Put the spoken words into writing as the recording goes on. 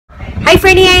Hi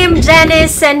Fernie, I am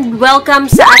Janice and welcome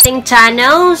sa ating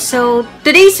channel. So,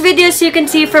 today's video, as you can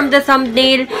see from the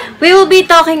thumbnail, we will be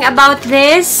talking about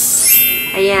this.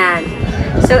 Ayan.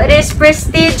 So, it is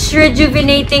Prestige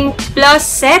Rejuvenating Plus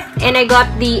Set and I got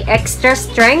the extra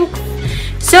strength.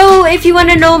 So, if you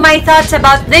want to know my thoughts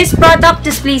about this product,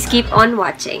 just please keep on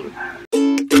watching.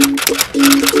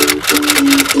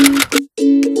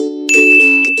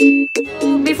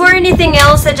 Before anything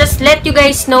else, I just let you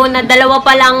guys know na dalawa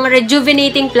pa lang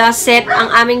Rejuvenating Plus set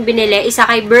ang aming binili. Isa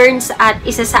kay Burns at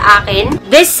isa sa akin.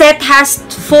 This set has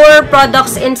 4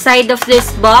 products inside of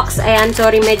this box. Ayan,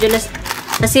 sorry, medyo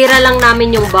nasira lang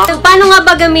namin yung box. So, paano nga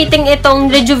ba gamitin itong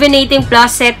Rejuvenating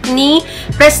Plus set ni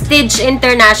Prestige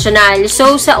International?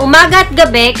 So, sa umaga at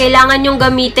gabi, kailangan yung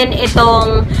gamitin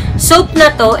itong soap na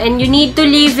to and you need to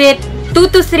leave it 2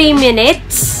 to 3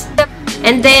 minutes.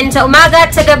 And then, sa umaga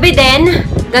at sa gabi din,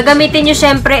 gagamitin nyo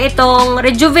syempre itong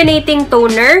rejuvenating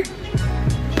toner.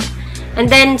 And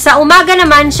then, sa umaga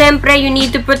naman, syempre, you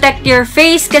need to protect your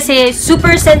face kasi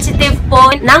super sensitive po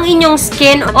ng inyong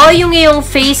skin o yung iyong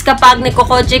face kapag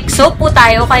nagko-kojic soap po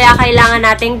tayo. Kaya kailangan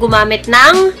natin gumamit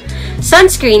ng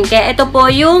sunscreen. Kaya ito po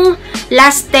yung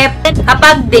last step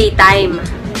kapag daytime.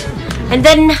 And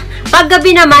then,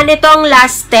 paggabi naman, ito ang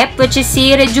last step, which is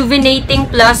si Rejuvenating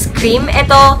Plus Cream.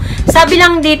 Ito, sabi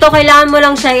lang dito, kailangan mo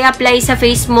lang siya i-apply sa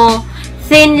face mo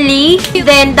thinly.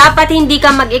 Then, dapat hindi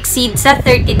ka mag-exceed sa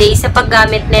 30 days sa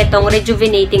paggamit netong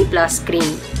Rejuvenating Plus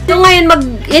Cream. So, ngayon,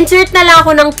 mag-insert na lang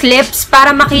ako ng clips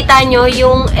para makita nyo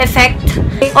yung effect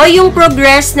o yung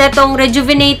progress netong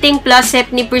Rejuvenating Plus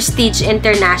Set ni Prestige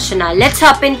International. Let's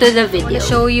hop into the video. I'll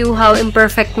show you how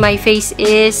imperfect my face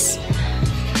is.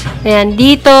 Ayan,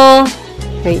 dito.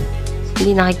 Wait,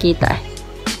 hindi nakikita.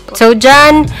 So,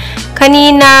 dyan,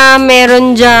 kanina,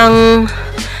 meron dyang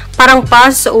parang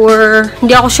pus or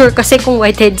hindi ako sure kasi kung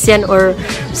whiteheads yan or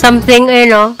something, ayun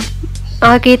o.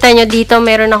 Nakikita nyo dito,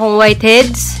 meron akong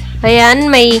whiteheads. Ayan,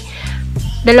 may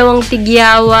dalawang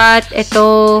tigyawat.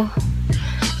 Ito,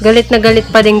 galit na galit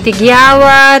pa ding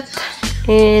tigyawat.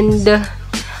 And,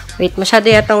 wait, masyado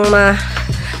yatang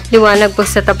maliwanag pag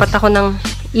sa tapat ako ng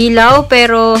ilaw,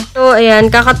 pero so, ayan,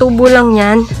 kakatubo lang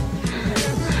yan.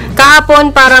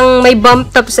 Kahapon, parang may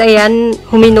bump, tapos ayan,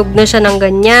 huminog na siya ng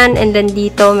ganyan. And then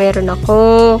dito, meron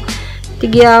ako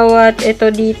tigyawat.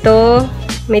 Ito dito,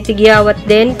 may tigyawat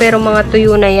din, pero mga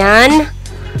tuyo na yan.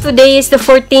 Today is the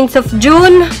 14th of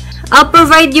June. I'll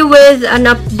provide you with an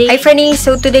update. Hi, Franny.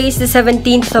 So, today is the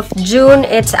 17th of June.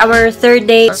 It's our 3rd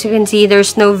day. As you can see,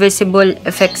 there's no visible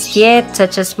effects yet,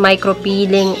 such as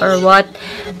micro-peeling or what.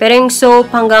 Pero yung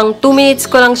soap, hanggang 2 minutes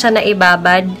ko lang siya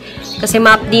naibabad. Kasi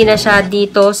ma-update na siya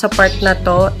dito sa part na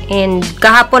to. And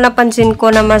kahapon napansin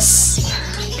ko na mas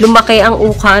lumaki ang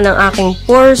uka ng aking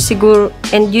pores. Siguro,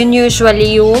 and yun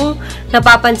usually yung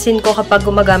napapansin ko kapag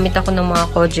gumagamit ako ng mga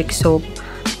kojic soap.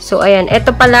 So, ayan.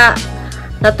 Ito pala,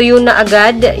 natuyo na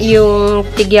agad yung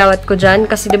tigyawat ko dyan.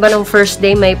 Kasi diba nung first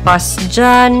day may pus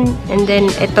dyan. And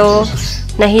then ito,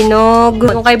 nahinog.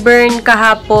 Yung kay Burn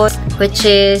kahapon, which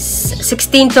is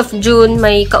 16th of June,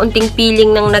 may kaunting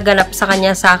peeling nang naganap sa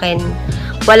kanya sa akin.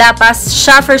 Wala pa.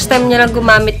 Siya, first time niya lang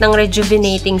gumamit ng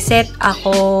Rejuvenating Set.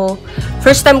 Ako,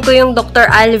 first time ko yung Dr.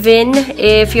 Alvin.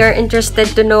 If you're interested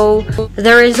to know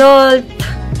the result,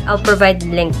 I'll provide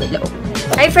the link below.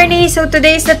 Hi, Fernie! So,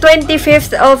 today is the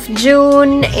 25th of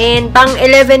June and pang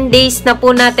 11 days na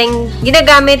po natin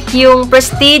ginagamit yung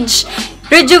Prestige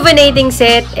Rejuvenating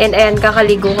Set. And ayan,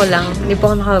 kakaligo ko lang. Hindi po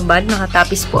ako nakabad.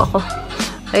 Nakatapis po ako.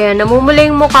 Ayan, namumula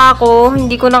yung mukha ko.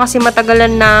 Hindi ko na kasi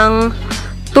matagalan ng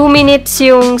 2 minutes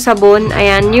yung sabon.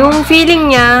 Ayan, yung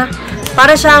feeling niya,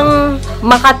 para siyang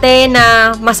makate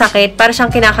na masakit. Para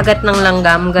siyang kinakagat ng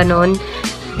langgam. Ganon.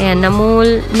 Ayan,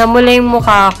 namula yung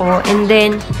mukha ko. And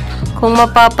then, kung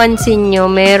mapapansin nyo,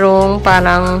 merong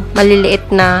parang maliliit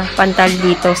na pantal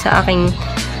dito sa aking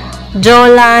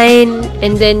jawline.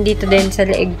 And then, dito din sa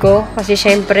leeg ko. Kasi,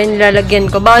 syempre, nilalagyan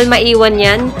ko. Bawal maiwan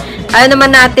yan. Alam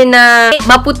naman natin na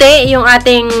maputi yung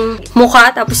ating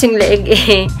mukha. Tapos, yung leeg,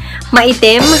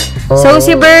 maitim. So,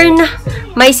 si Bern,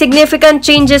 may significant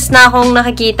changes na akong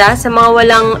nakikita sa mga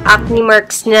walang acne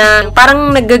marks niya.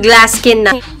 Parang nag-glass skin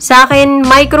na. Sa akin,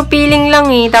 micro-peeling lang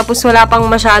Tapos, wala pang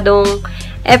masyadong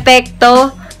epekto.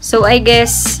 So, I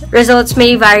guess, results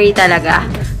may vary talaga.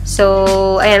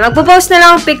 So, ayan. Magpo-post na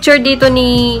lang ang picture dito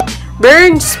ni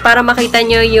Burns para makita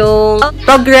nyo yung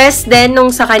progress din nung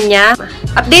sa kanya.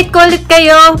 Update ko ulit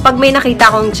kayo pag may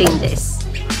nakita akong changes.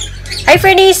 Hi,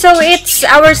 Fernie! So, it's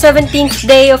our 17th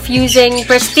day of using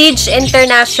Prestige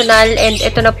International and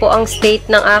ito na po ang state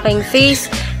ng aking face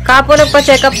Kapo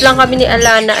nagpa-check up lang kami ni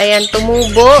Alana. Ayan,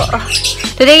 tumubo.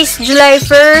 Today's July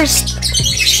 1st.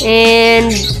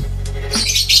 And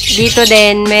dito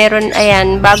din, meron,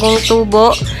 ayan, bagong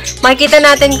tubo. Makikita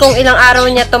natin kung ilang araw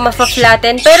niya to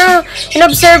mafa-flatten. Pero,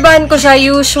 inobserbahan ko siya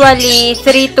usually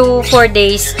 3 to 4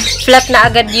 days. Flat na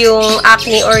agad yung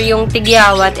acne or yung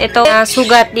tigyawat. Ito,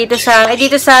 sugat dito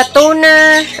sa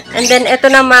toner. And then, ito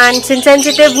naman, since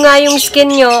sensitive nga yung skin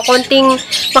nyo, konting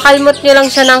makalmot nyo lang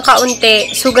siya ng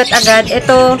kaunti. Sugat agad.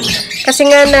 Ito, kasi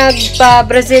nga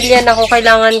nagpa-Brazilian ako,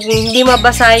 kailangan hindi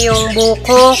mabasa yung buhok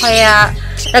ko. Kaya,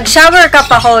 nag-shower cap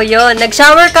ako yun.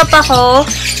 Nag-shower cap ako.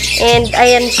 And,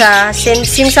 ayan siya.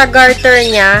 Since sa garter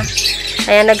niya,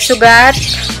 ayan, nagsugat.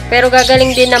 Pero,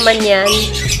 gagaling din naman yan.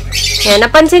 Ayan,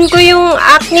 napansin ko yung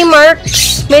acne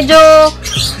marks. Medyo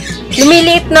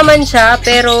lumiliit naman siya.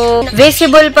 Pero,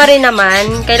 visible pa rin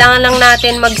naman. Kailangan lang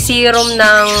natin mag-serum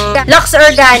ng Lux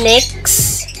Organics.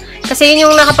 Kasi yun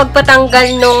yung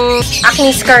nakapagpatanggal nung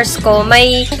acne scars ko.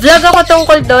 May vlog ako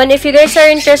tungkol doon. If you guys are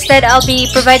interested, I'll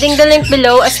be providing the link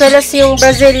below as well as yung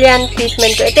Brazilian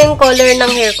treatment ko. Ito yung color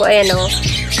ng hair ko. Ayan o.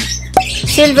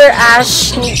 Silver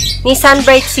Ash ni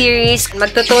Sunbright Series.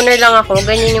 Magtutoner lang ako.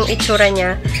 Ganyan yung itsura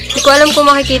niya. Hindi ko alam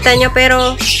kung makikita niya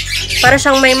pero para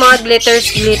siyang may mga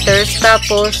glitters.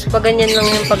 Tapos, pag ganyan lang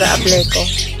yung pag-a-apply ko.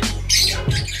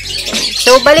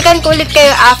 So, balikan ko ulit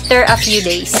kayo after a few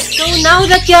days. So, now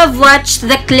that you have watched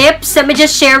the clips, let me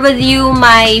just share with you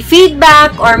my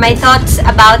feedback or my thoughts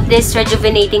about this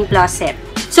Rejuvenating Plus set.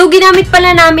 So, ginamit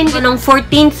pala namin ko ng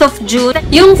 14th of June.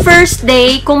 Yung first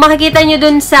day, kung makikita nyo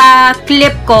dun sa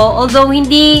clip ko, although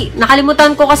hindi,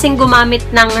 nakalimutan ko kasing gumamit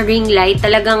ng ring light.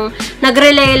 Talagang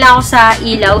nag-relay lang ako sa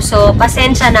ilaw. So,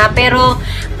 pasensya na. Pero,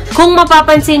 kung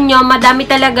mapapansin nyo, madami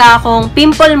talaga akong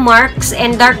pimple marks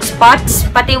and dark spots,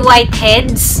 pati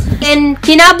whiteheads. And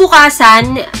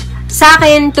kinabukasan, sa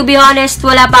akin, to be honest,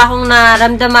 wala pa akong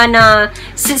naramdaman na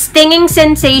stinging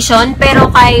sensation.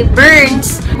 Pero kay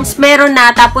Burns, meron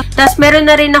na. Tapos meron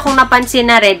na rin akong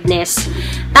napansin na redness.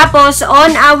 Tapos,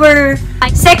 on our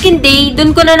second day,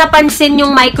 dun ko na napansin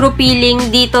yung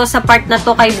micro-peeling dito sa part na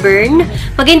to kay Burn.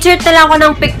 Mag-insert na lang ako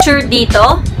ng picture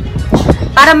dito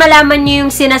para malaman nyo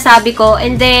yung sinasabi ko.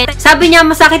 And then, sabi niya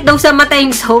masakit daw sa mata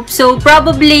yung soap. So,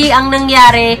 probably, ang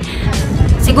nangyari,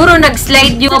 siguro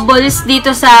nag-slide yung balls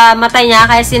dito sa mata niya,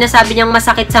 kaya sinasabi niyang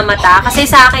masakit sa mata. Kasi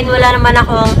sa akin, wala naman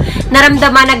akong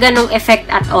naramdaman na ganong effect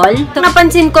at all. So,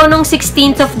 napansin ko nung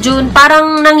 16th of June,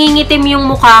 parang nangingitim yung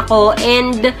mukha ko.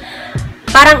 And,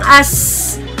 parang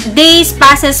as days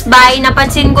passes by,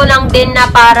 napansin ko lang din na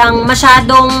parang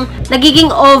masyadong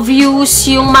nagiging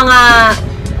obvious yung mga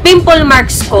pimple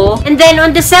marks ko. And then,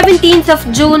 on the 17th of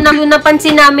June,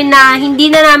 napansin namin na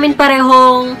hindi na namin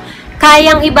parehong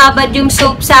kayang ibabad yung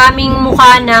soap sa aming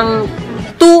mukha ng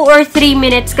 2 or 3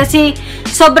 minutes kasi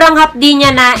sobrang hapdi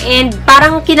niya na and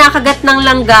parang kinakagat ng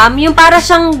langgam. Yung para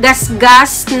siyang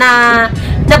gas-gas na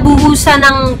nabuhusan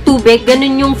ng tubig.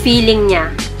 Ganun yung feeling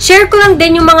niya. Share ko lang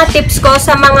din yung mga tips ko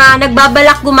sa mga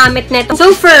nagbabalak gumamit nito.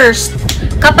 So first,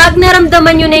 kapag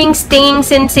naramdaman nyo na yung stinging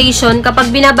sensation,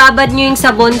 kapag binababad nyo yung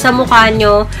sabon sa mukha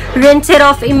nyo, rinse it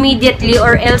off immediately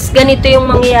or else ganito yung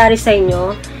mangyayari sa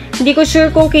inyo. Hindi ko sure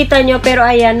kung kita nyo, pero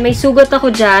ayan, may sugat ako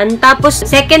dyan. Tapos,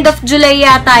 2nd of July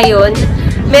yata yun.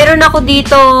 Meron ako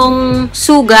ditong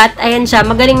sugat. Ayan siya,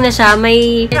 magaling na siya.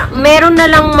 Meron na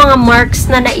lang mga marks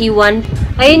na naiwan.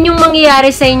 Ayun yung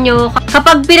mangyayari sa inyo.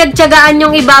 Kapag pinagtiyagaan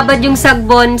yung ibabad yung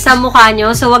sagbon sa mukha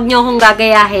nyo, so wag nyo akong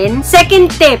gagayahin.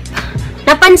 Second tip,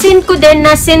 napansin ko din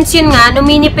na since yun nga,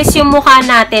 numinipis yung mukha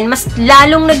natin, mas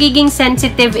lalong nagiging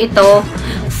sensitive ito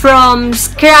from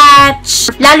scratch,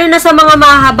 lalo na sa mga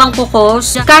mahabang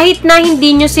kukos. Kahit na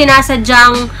hindi nyo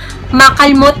sinasadyang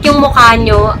makalmot yung mukha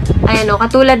nyo, ayan o,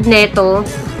 katulad neto,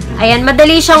 ayan,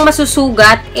 madali siyang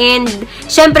masusugat. And,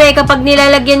 syempre, kapag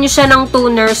nilalagyan nyo siya ng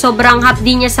toner, sobrang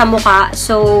hapdi niya sa mukha.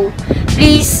 So,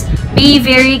 please, be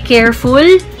very careful.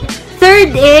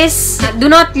 Third is, do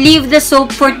not leave the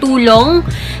soap for too long.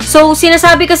 So,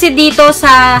 sinasabi kasi dito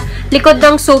sa likod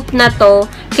ng soap na to,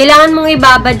 kailangan mong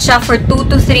ibabad siya for 2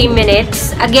 to 3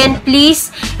 minutes. Again, please,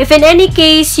 if in any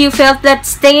case you felt that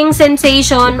stinging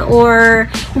sensation or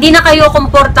hindi na kayo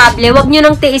komportable, wag nyo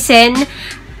nang tiisin.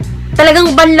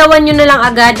 Talagang banlawan nyo na lang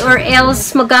agad or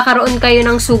else magkakaroon kayo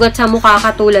ng sugat sa mukha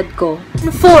katulad ko.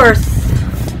 Fourth,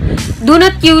 do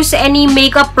not use any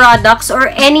makeup products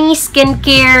or any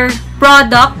skincare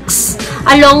products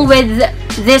along with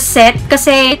this set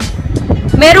kasi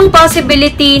merong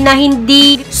possibility na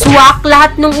hindi swak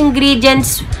lahat ng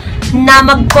ingredients na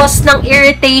mag-cause ng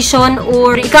irritation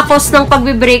or ika-cause ng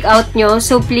pagbe-breakout nyo.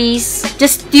 So please,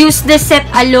 just use this set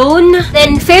alone.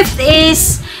 Then fifth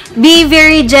is, be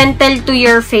very gentle to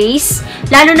your face,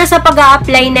 lalo na sa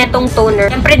pag-a-apply netong toner.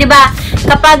 Siyempre, di ba,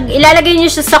 kapag ilalagay nyo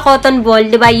siya sa cotton ball,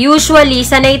 di ba, usually,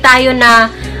 sanay tayo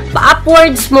na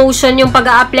upwards motion yung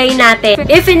pag-a-apply natin.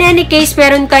 If in any case,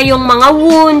 meron kayong mga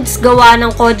wounds, gawa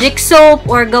ng kojic soap,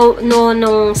 or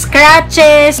nung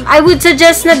scratches, I would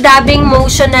suggest na dabbing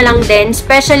motion na lang din,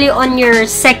 especially on your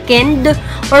second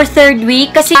or third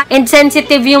week, kasi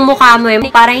insensitive yung mukha mo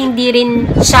para hindi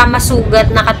rin siya masugat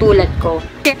na katulad ko.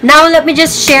 Now, let me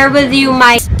just share with you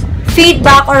my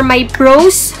feedback or my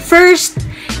pros. First,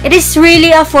 it is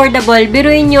really affordable.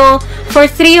 Biruin nyo, for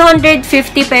 350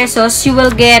 pesos, you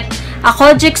will get a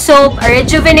kojic soap, a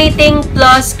rejuvenating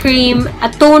plus cream, a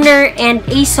toner, and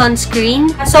a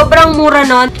sunscreen. Sobrang mura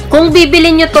nun. Kung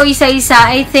bibilin nyo to isa-isa,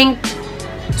 I think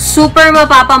super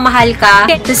mapapamahal ka.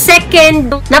 The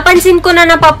second, napansin ko na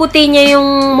napaputi niya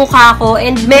yung mukha ko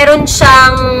and meron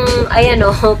siyang, ayan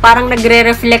o, parang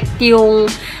nagre-reflect yung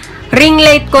ring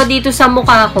light ko dito sa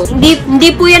mukha ko.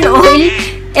 Hindi po yan oil.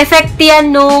 Effect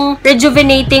yan nung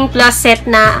rejuvenating plus set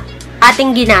na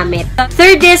ating ginamit.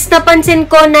 Third is, napansin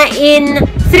ko na in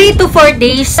 3 to 4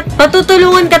 days,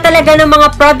 matutulungan ka talaga ng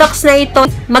mga products na ito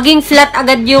maging flat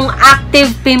agad yung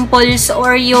active pimples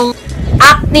or yung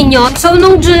acne nyo. So,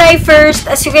 nung July 1st,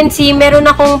 as you can see, meron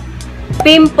akong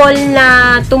pimple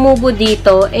na tumubo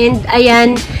dito. And,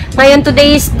 ayan, ngayon,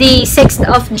 today is the 6th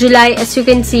of July. As you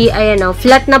can see, ayan o,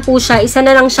 flat na po siya. Isa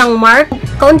na lang siyang mark.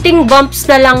 Kaunting bumps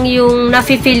na lang yung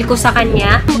nafe-feel ko sa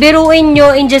kanya. Biruin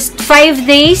nyo, in just 5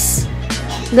 days,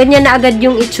 ganyan na agad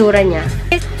yung itsura niya.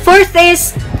 Fourth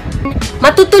is,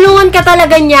 matutulungan ka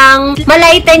talaga niyang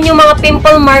malaitan yung mga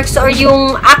pimple marks or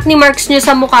yung acne marks nyo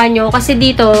sa mukha nyo. Kasi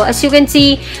dito, as you can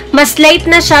see, mas light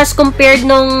na siya as compared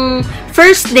nung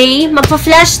first day.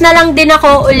 Magpa-flash na lang din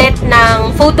ako ulit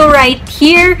ng photo right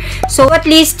here. So, at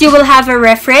least you will have a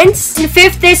reference. And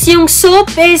fifth is, yung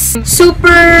soap is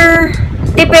super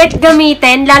tipid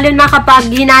gamitin, lalo na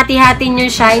kapag hinati-hati nyo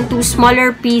siya into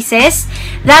smaller pieces.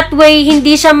 That way,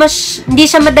 hindi siya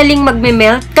madaling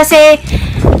magme-melt. Kasi,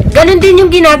 ganun din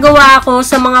yung ginagawa ko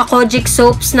sa mga kojic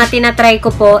soaps na tinatry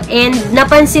ko po. And,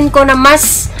 napansin ko na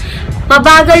mas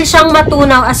mabagal siyang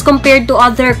matunaw as compared to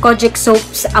other kojic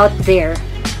soaps out there.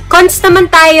 Cons naman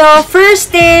tayo.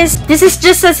 First is, this is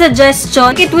just a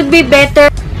suggestion. It would be better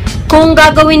kung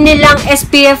gagawin nilang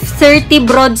SPF 30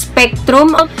 broad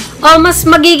spectrum. O mas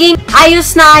magiging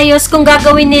ayos na ayos kung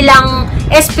gagawin nilang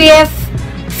SPF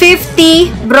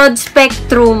 50 broad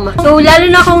spectrum. So, lalo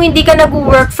na kung hindi ka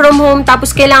nag-work from home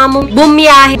tapos kailangan mong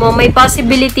bumiyahe mo, may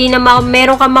possibility na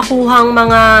meron ka makuhang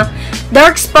mga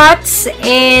dark spots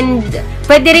and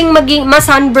pwede ring maging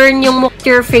ma-sunburn yung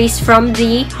your face from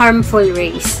the harmful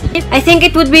rays. I think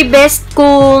it would be best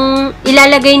kung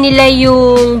ilalagay nila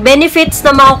yung benefits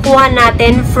na makukuha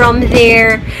natin from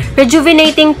their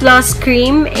Rejuvenating Plus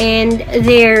cream and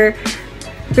their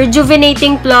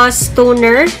Rejuvenating Plus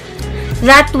toner.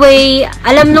 That way,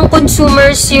 alam ng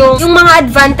consumers yung mga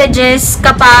advantages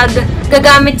kapag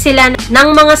gagamit sila ng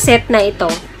mga set na ito.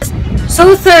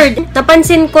 So, third,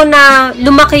 napansin ko na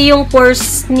lumaki yung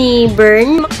pores ni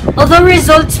Burn. Although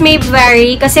results may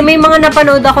vary, kasi may mga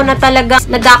napanood ako na talaga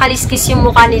nagkakaliskis yung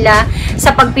mukha nila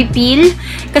sa pagpipil.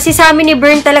 Kasi sa amin ni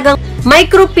Burn talagang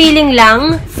micro-peeling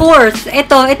lang. Fourth,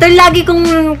 ito lagi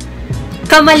kong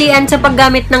kamalian sa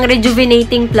paggamit ng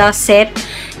Rejuvenating Plus set.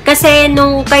 Kasi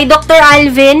nung kay Dr.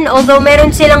 Alvin, although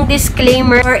meron silang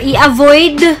disclaimer or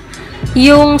i-avoid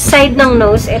yung side ng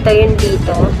nose, ito yun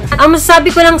dito. Ang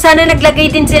masasabi ko lang, sana naglagay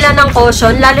din sila ng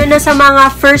caution, lalo na sa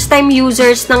mga first-time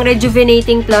users ng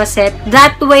Rejuvenating Plus set.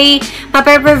 That way,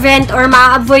 mape-prevent or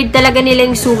ma-avoid talaga nila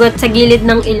yung sugat sa gilid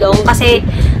ng ilong. Kasi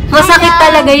masakit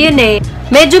talaga yun eh.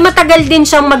 Medyo matagal din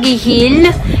siyang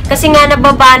mag-heal kasi nga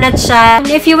nababanat siya.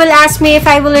 If you will ask me if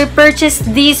I will purchase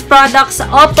these products,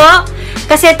 opo.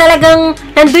 Kasi talagang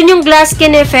nandun yung glass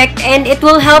skin effect and it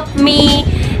will help me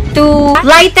to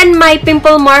lighten my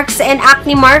pimple marks and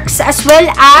acne marks as well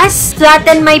as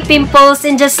flatten my pimples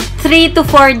in just 3 to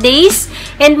 4 days.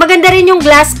 And maganda rin yung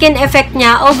glass skin effect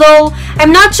niya. Although,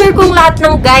 I'm not sure kung lahat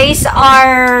ng guys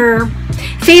are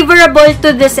favorable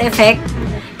to this effect.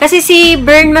 Kasi si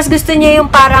Burn, mas gusto niya yung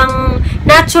parang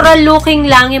natural looking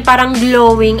lang, yung parang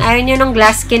glowing. Ayaw niya ng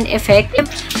glass skin effect.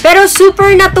 Pero super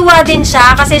natuwa din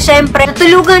siya kasi syempre,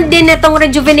 natulugan din itong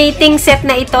rejuvenating set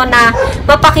na ito na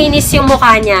mapakinis yung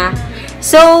mukha niya.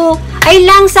 So, ay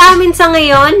lang sa amin sa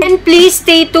ngayon. And please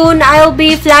stay tuned. I'll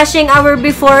be flashing our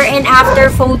before and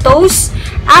after photos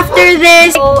after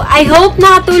this. So, I hope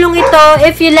nakatulong ito.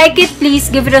 If you like it, please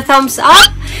give it a thumbs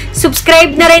up.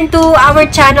 Subscribe na rin to our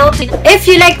channel. If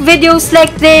you like videos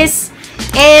like this,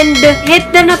 and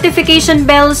hit the notification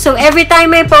bell so every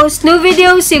time I post new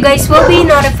videos, you guys will be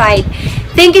notified.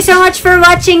 Thank you so much for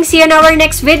watching. See you in our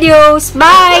next videos.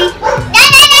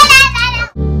 Bye!